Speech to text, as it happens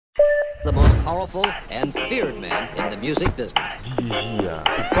powerful and feared man in the music business.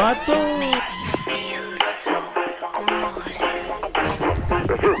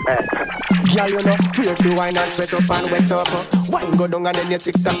 Girl, you know, feel to wine and sweat up and wet up. Wine go down and then your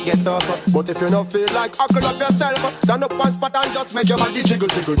TikTok get up. But if you don't feel like huckle up yourself, stand up one spot and just make your body jiggle,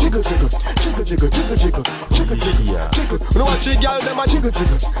 jiggle, jiggle, jiggle, jiggle, jiggle, jiggle, jiggle, jiggle, jiggle, jiggle. You know what you girl them a jiggle,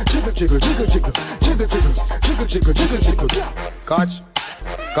 jiggle, jiggle, jiggle, jiggle, jiggle, jiggle, jiggle, jiggle, jiggle, jiggle.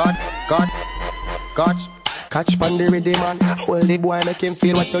 Catch, catch pan the rhythm man. Hold the boy, make him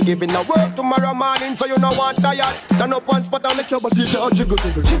feel what you're giving. Now work tomorrow morning, so you know want tired. Stand up one spot and make your body jiggle, jiggle,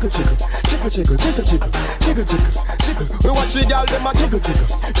 jiggle, jiggle, jiggle, jiggle, jiggle, jiggle, jiggle, jiggle, jiggle. We watch the girl them a jiggle, jiggle,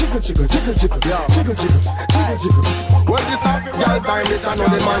 jiggle, jiggle, jiggle, jiggle, jiggle, jiggle, jiggle. Well, this girl time is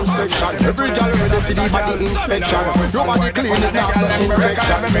another man section. Every girl ready for the body inspection. Nobody clean it now for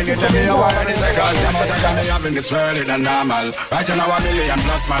infection. Tell me you want any second. But I can't be having this world in a normal. Right now 1 million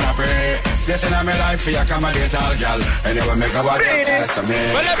plus man I pray. Space in my life for your accommodate all girl. Anyway make a watch just for me.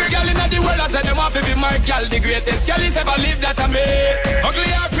 Well every girl in the world I said them want to be my girl. The greatest girl is ever lived that I made.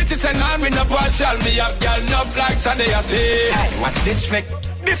 Ugly or pretty say none with no partial. Me have girl no flags and they are say. Hey, watch this flick.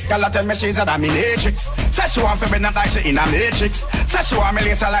 This girl tell me she's a dominatrix. Say she want to be not like she in a matrix. Say she want me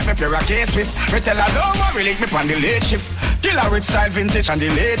lace like me pair of K-Swiss. Me tell her don't worry, link me on the late shift. Kill her with style vintage and the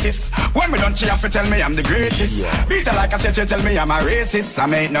latest. When me done she have to tell me I'm the greatest. Beat her like I said, she tell me I'm a racist. I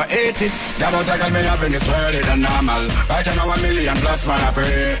ain't no atheist. The amount of girl me have in this world is normal. Right now 1 million plus man I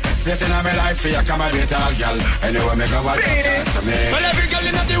pray. Space in my life for accommodate all girl. Anyway me go what just for me. Well every girl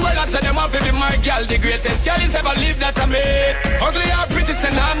in the world I said them want to be my girl. The greatest girl is ever lived that I made. Ugly or pretty say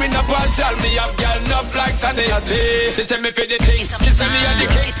none with no partial. Me have girl no flags and they are say. She tell me for the thing. She say me and the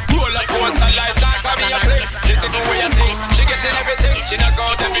king. Roll like coaster life like for me a play. Listen to what you sing. She getting everything. She knock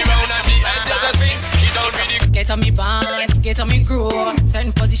out every round and the end of the thing. She don't really get on me band, get on me groove.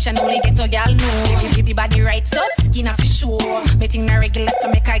 Certain position only get a gal know. Give the body right so skin off for sure. Making a regular so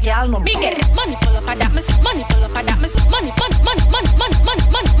make a gal know. Me get money pull up a that miss. Money pull up a that miss. Money pull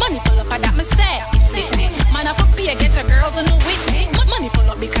up a that miss. Say fit me. Man I for pay get a girls on the with me. Money pull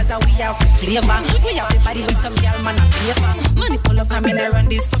up because we have the flavor. We have the body with some gal man a paper. Money pull up come in and run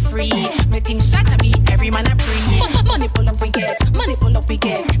this for free. Me think shot at me every man a pre. Money pull up we get. Money pull up we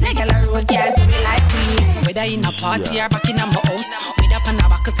get. Nigga la road girl do it like me. Whether in a party or back in a house. Whether up on a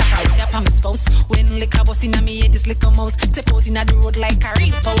back attack or whether up on my spouse. When liquor bust in a me head this liquor mouse. Step out in a the road like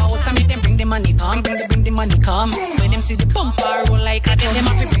Carribéenne. Powerhouse and make them bring the money come. Bring the money come. When them see the bumper roll like a tell them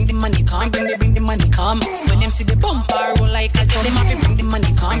have to bring the money come. Bring the money come. When them see the bumper roll like a tell them have to bring the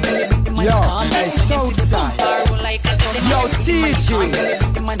money come. Bring the money come. Yo, hey, Southside. Yo, TG.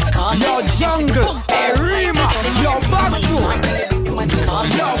 Yo, Jungle. Hey, Rima. Yo, Back2.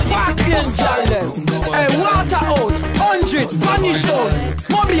 Yo, Back-in, gal them. Hey, Waterhouse. 100. Spanish Town.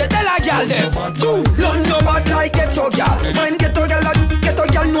 Mobile, tell a gal them. Nothing no bad like ghetto gal. When ghetto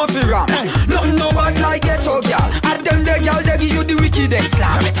gal no fi ram. Nothing no bad like ghetto gal. At them the gal they give you the wickedest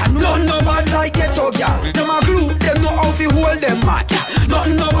slam. Nothing no bad like ghetto gal. Them a glue, them know how fi hold them match.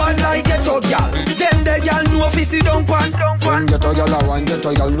 Nothing no bad like ghetto gal. Them the gal know fi sit down pan. One ghetto gal a one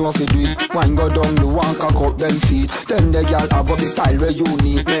ghetto gal know fi do it. One go down the one cock up them feet. Them the gal have up the style where you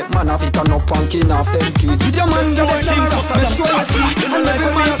need. Make man a fit turn up punkin off them treat. With your man go the things up, make sure you see. And like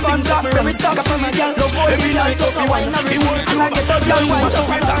a man from top, every stock from a gal. Love all the gal tough a wine and reward. And I get a gal wine so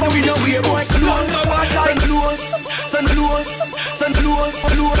far from we know we boy. Send close.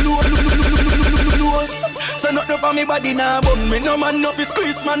 Send up up on me body now, bum. Me no man no fi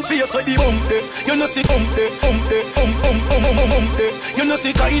squeeze man face with the bum. You know see You know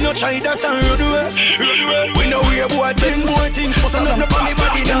see 'cause you no try that and run away. We know we boy things. Send up on me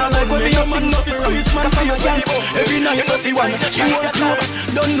body now, like when me no man no fi squeeze man face with the bum. Every night you know see one. She want to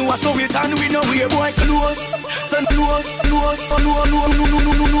don't know so we turn. We know we boy close. Send close.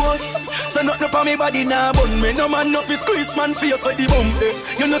 Send up on me body now, bum. Me no man no fi squeeze man face with the bum.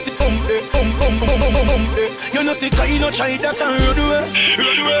 You know see You know see 'cause you no try that and run away.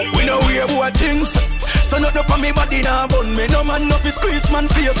 We know we boy things. Send up on me body now, bum. Me no man no fi squeeze man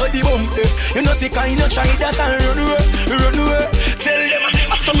face with the bum. You know see 'cause you no try that and run away. Tell them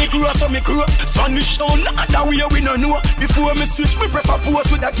I saw me crew. Spanish town, that way we no know. Before me switch, me prefer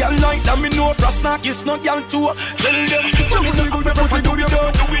pose with a girl like that. Me know frost knock is not girl too. Tell them, me prefer do it.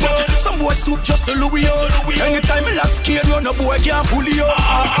 Some boys stoop just a Louis out. Anytime me lock kid, run a boy can't pull you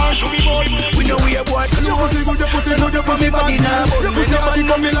out. We know we a boy close. Send up on me body now, but me no man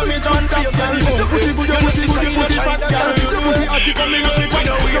come in space man face and the bump. You know see 'cause you no try that. We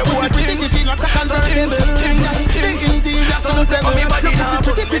know we a boy things. Send up on me body now,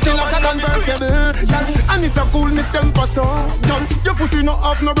 but me no man come in space. And if you cool me temper so, girl, your pussy no no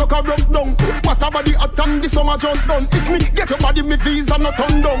have no rock a broke down. What about the atom, the summer just done. If me get your body, me visa no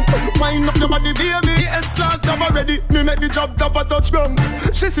turn down. Wind up your body, baby, S-class never ready. Me make the job top a touch ground.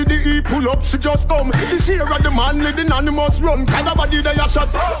 She see the E pull up, she just come. The share of the man, the anonymous run. Cause the body they a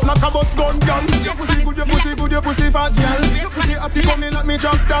shot, not a bus gun, girl. Your pussy good, your pussy good, your pussy fat, girl. Your pussy atty coming like me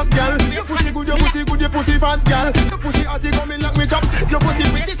drop top, girl. Your pussy good, your pussy good, your pussy fat, girl. Your pussy atty coming like me drop. Your pussy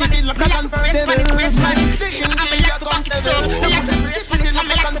pretty titty like a convertible. The India convertible. Your pussy pretty titty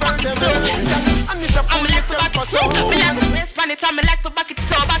like a convertible. And it's a full lip tempo so. Me like to waist pan it and me like to back it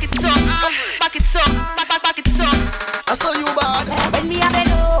up, back it up, back it up, back it up. I saw you bad. When me a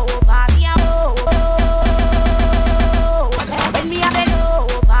bend over, me a over. When me a bend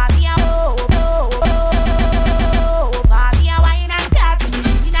over, me a over. Me a wine and cut.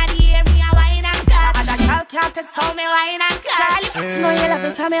 Inna the air, me a wine and cut. And a girl can't tell me wine and cut. No, you love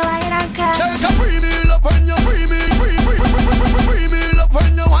it, tell me wine and cut. Check a bring me love when you bring me love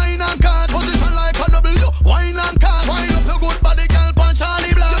when you wine and cut. Position like a W, wine and cut. Wine up your good body, girl, punch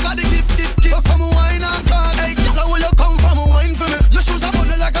Charlie Black. You got the gift, so come wine and cut. Hey, tell her where you come from, wine for me. Your shoes are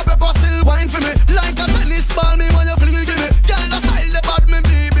funny like a pepper, still wine for me. Like a tennis ball, me when you fling it, give me. Girl, the style, the bad, me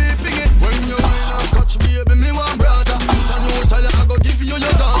baby, ping it. When you wine and touch, baby, me want brother. If a new style, I go give you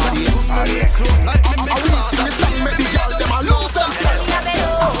your daughter. Come me mix up like me mix up. Sing the song, make the girl them a lose themselves.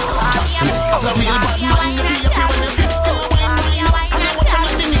 The real bad man, you be happy when you sit, girl, wine, wine. And you watch them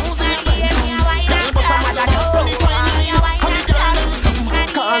like the news in your brain. Girl, but so much about when you wine, and the girl them some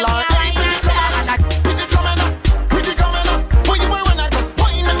call her. Hey, pretty coming up, pretty coming up. Who you wear when I go?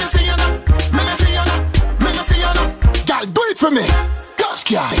 Wine, let me see you now, let me see you now, let me see you now. Girl, do it for me, gosh,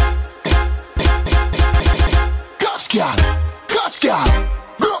 girl. Gosh, girl, gosh, girl,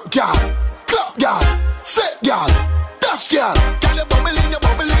 broke girl, club girl, set girl, dash girl. Girl, you bubbling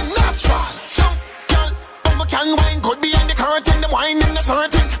natural. Some girl over can wine, good behind the curtain. Them wine in the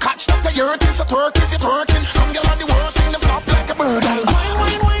certain, catch up to your thing, so twerk if you're twerking. Some girl on the worst thing, them flop like a bird. Wine.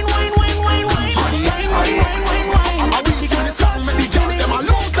 I'm waiting for the song, make the girl them a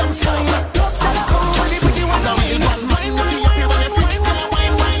lose themselves.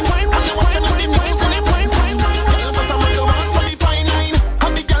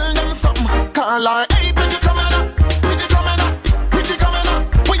 Like, hey, pretty coming up, pretty coming up, pretty coming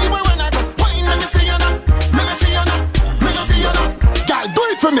up. Where you wear when I go? Wine, let me see you now, let me see you now, let me see you now. Girl, do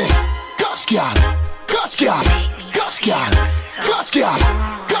it for me. Gosh, girl, gosh, girl, gosh, girl, gosh, girl,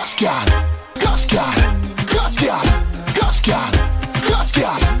 gosh, girl, gosh, girl, gosh, girl, gosh, girl, gosh,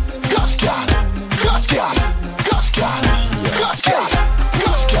 girl, gosh, girl, gosh, girl, gosh, girl, gosh, girl,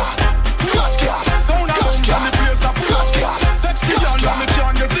 gosh, girl, gosh, girl. Sound gosh, girl, gosh, girl, sexy girl, me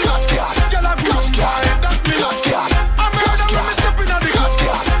can't get it. Gosh, girl.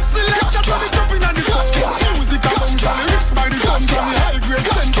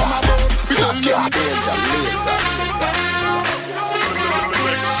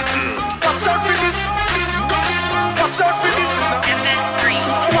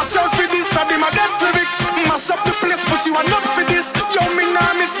 You are not for this. Yo, me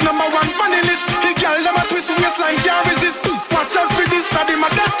nah miss number one funny list. The girl them a twist waistline can't resist. Watch out for this, I my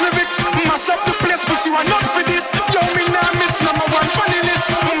best lyrics. Mash up the place, but you are not for this. Yo, me nah miss number one funny list.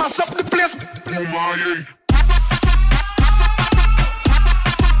 Mash up the place. Oh my.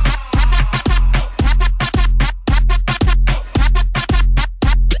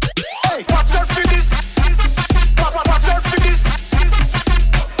 Hey, watch out for this. Papa, watch out for this.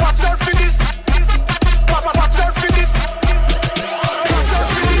 Watch out for this. Papa, watch out for this. Watch out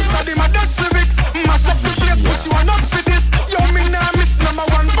for this. I my best lyrics. Mash up the place, but you are not for this. Yo, me nah miss number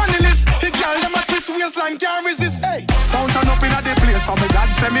one funny list. The girl them a twist waistline can't resist. Hey, sound turn up in a the place, so me glad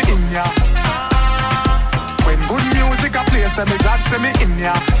say me in ya. When good music a play, say me glad say me in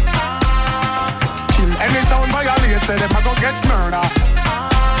ya. Kill any sound violate, say them a go get murder.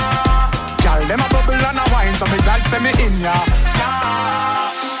 Girl them a bubble and a wine, so me glad say me in ya.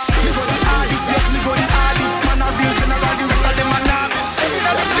 Me go the hardest, yes me go the hardest. Man a real general, the rest of them a novice. In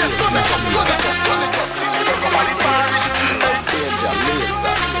a the place, turn it up, turn it up, turn it up. Till you go by the forest.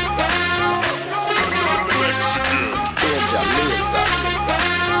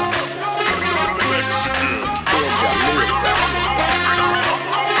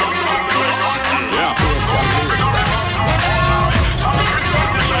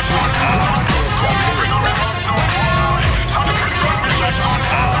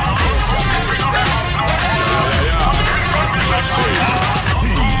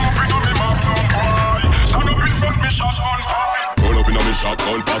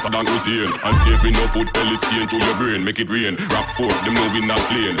 Saddam Hussein. And see if we no put pellets stain through your brain, make it rain. Rock forth, them know we not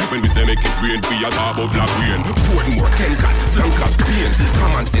playing. When we say make it rain, we are talk about black rain. Portmore, Kencat, Flanker, Spain.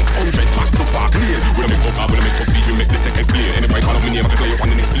 Common sense, 100 back to Park Lane. We don't make up, we don't make up speed, we make the tech explain. Anybody call up me name, I can play up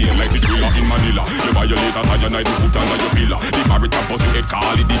and then explain. Like the thriller in Manila. You violate a cyanide, you put under your pillar. The barricade bust your head,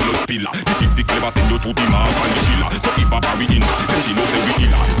 call it the blood spiller. The 50 clever send you to the mark and the chiller. So if I carry in, then she knows say we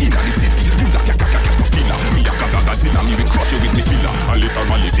killer. In the city, use a killer. Me a Godzilla, me we crush you with me filler. And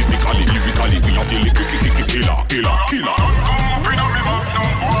literally, physically, lyrically, we are the killer.